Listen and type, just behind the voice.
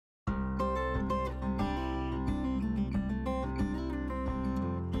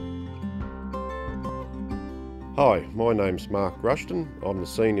Hi, my name's Mark Rushton. I'm the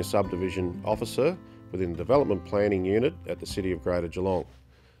Senior Subdivision Officer within the Development Planning Unit at the City of Greater Geelong.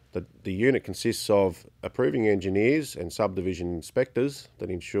 The unit consists of approving engineers and subdivision inspectors that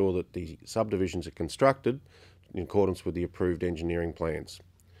ensure that the subdivisions are constructed in accordance with the approved engineering plans.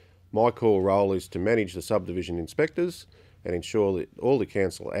 My core role is to manage the subdivision inspectors and ensure that all the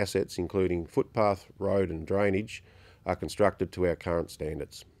council assets, including footpath, road and drainage, are constructed to our current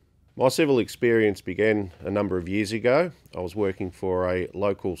standards. My civil experience began a number of years ago. I was working for a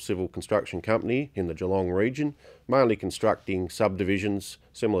local civil construction company in the Geelong region, mainly constructing subdivisions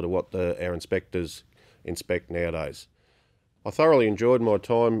similar to what our inspectors inspect nowadays. I thoroughly enjoyed my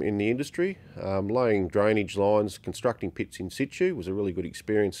time in the industry. Laying drainage lines, constructing pits in situ was a really good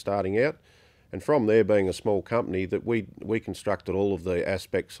experience starting out. And from there, being a small company, that we constructed all of the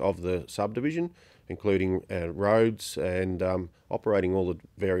aspects of the subdivision, including roads and operating all the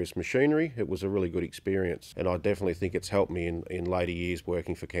various machinery. It was a really good experience, and I definitely think it's helped me in later years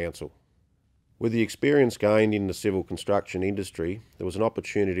working for council. With the experience gained in the civil construction industry, there was an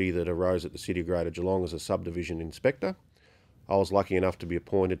opportunity that arose at the City of Greater Geelong as a subdivision inspector. I was lucky enough to be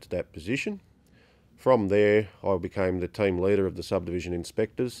appointed to that position. From there, I became the team leader of the subdivision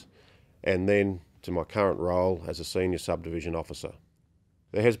inspectors, and then to my current role as a Senior Subdivision Officer.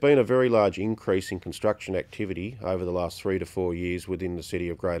 There has been a very large increase in construction activity over the last 3 to 4 years within the City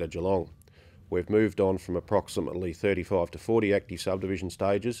of Greater Geelong. We've moved on from approximately 35 to 40 active subdivision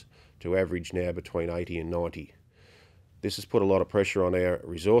stages to average now between 80 and 90. This has put a lot of pressure on our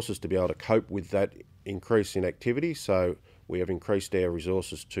resources to be able to cope with that increase in activity, so we have increased our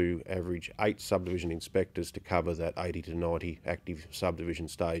resources to average 8 subdivision inspectors to cover that 80 to 90 active subdivision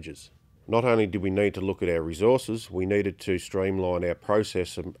stages. Not only did we need to look at our resources, we needed to streamline our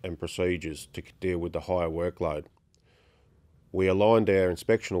process and procedures to deal with the higher workload. We aligned our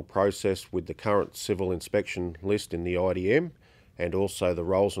inspectional process with the current civil inspection list in the IDM and also the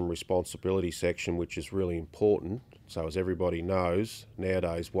roles and responsibility section, which is really important, so as everybody knows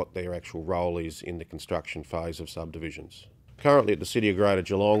nowadays what their actual role is in the construction phase of subdivisions. Currently at the City of Greater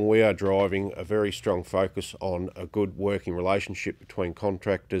Geelong, we are driving a very strong focus on a good working relationship between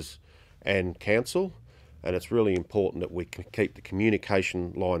contractors and council, and it's really important that we can keep the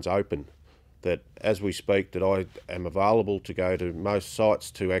communication lines open, that as we speak that I am available to go to most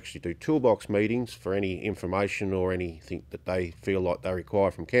sites to actually do toolbox meetings for any information or anything that they feel like they require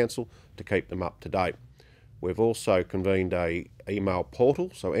from council to keep them up to date. We've also convened a email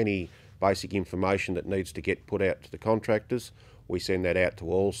portal, so any basic information that needs to get put out to the contractors, we send that out to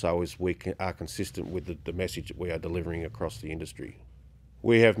all so as we are consistent with the message that we are delivering across the industry.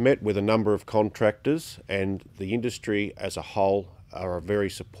 We have met with a number of contractors, and the industry as a whole are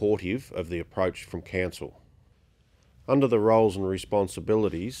very supportive of the approach from council. Under the roles and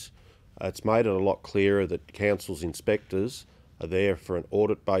responsibilities, it's made it a lot clearer that council's inspectors are there for an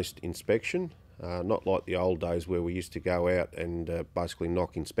audit-based inspection, not like the old days where we used to go out and basically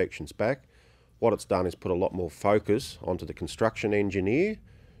knock inspections back. What it's done is put a lot more focus onto the construction engineer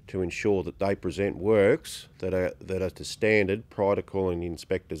to ensure that they present works that are to standard prior to calling the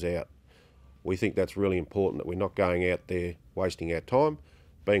inspectors out. We think that's really important, that we're not going out there wasting our time.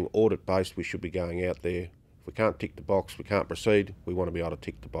 Being audit-based, we should be going out there. If we can't tick the box, we can't proceed, we want to be able to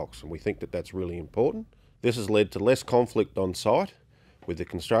tick the box, and we think that that's really important. This has led to less conflict on site, with the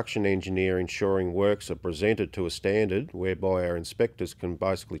construction engineer ensuring works are presented to a standard whereby our inspectors can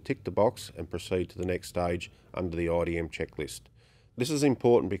basically tick the box and proceed to the next stage under the IDM checklist. This is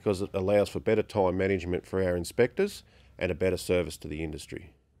important because it allows for better time management for our inspectors and a better service to the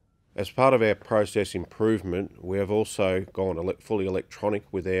industry. As part of our process improvement, we have also gone fully electronic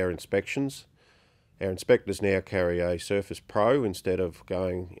with our inspections. Our inspectors now carry a Surface Pro instead of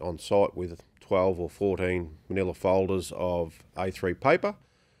going on site with 12 or 14 manila folders of A3 paper.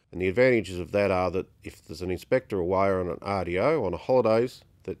 And the advantages of that are that if there's an inspector away on an RDO on a holidays,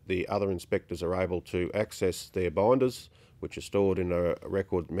 that the other inspectors are able to access their binders, which are stored in a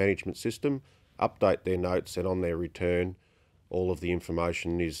record management system, update their notes, and on their return, all of the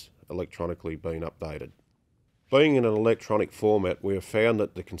information is electronically being updated. Being in an electronic format, we have found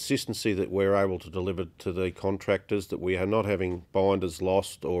that the consistency that we're able to deliver to the contractors, that we are not having binders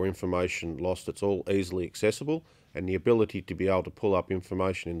lost or information lost, it's all easily accessible, and the ability to be able to pull up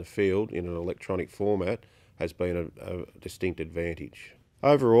information in the field in an electronic format has been a distinct advantage.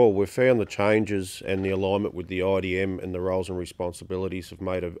 Overall, we've found the changes and the alignment with the IDM and the roles and responsibilities have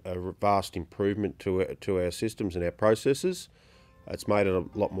made a vast improvement to our systems and our processes. It's made it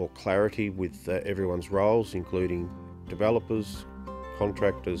a lot more clarity with everyone's roles, including developers,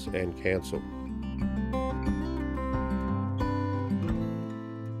 contractors and council.